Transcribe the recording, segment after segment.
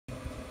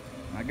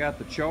I got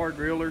the char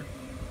griller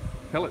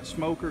pellet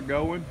smoker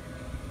going.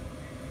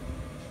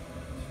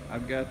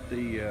 I've got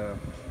the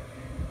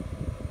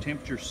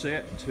temperature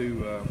set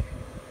to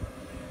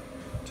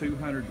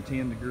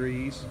 210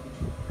 degrees.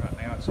 Right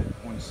now it's at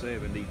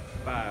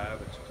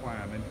 175. It's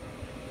climbing.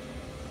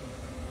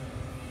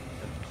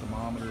 Got the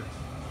thermometer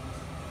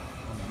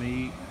on the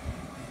meat.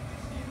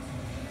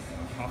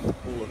 Hopper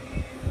full of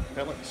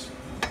pellets.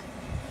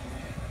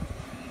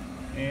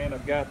 And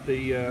I've got the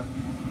heat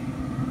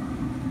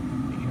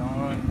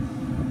on.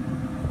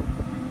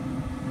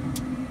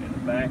 In the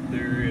back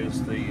there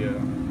is the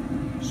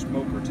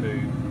smoker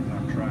tube that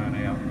I'm trying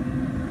out.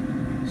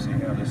 See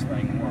how this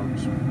thing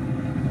works.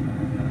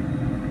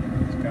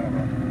 It's kind of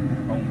a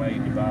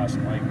homemade device I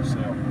made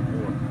myself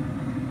before.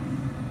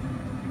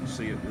 You can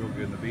see it real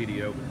good in the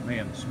video, but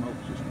man, the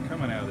smoke's just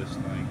coming out of this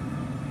thing.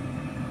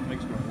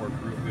 Makes it work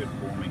real good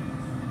for me.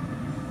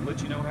 I'll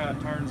let you know how it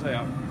turns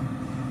out.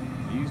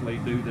 I usually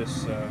do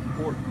this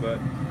pork butt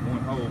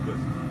one whole, but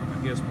I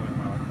guess when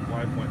my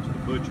wife went to the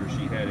butcher,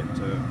 she had it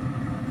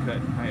cut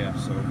in half,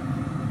 so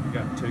we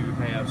got 2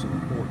 halves of a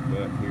pork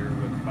butt here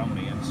with bone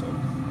in, so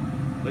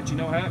let you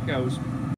know how it goes.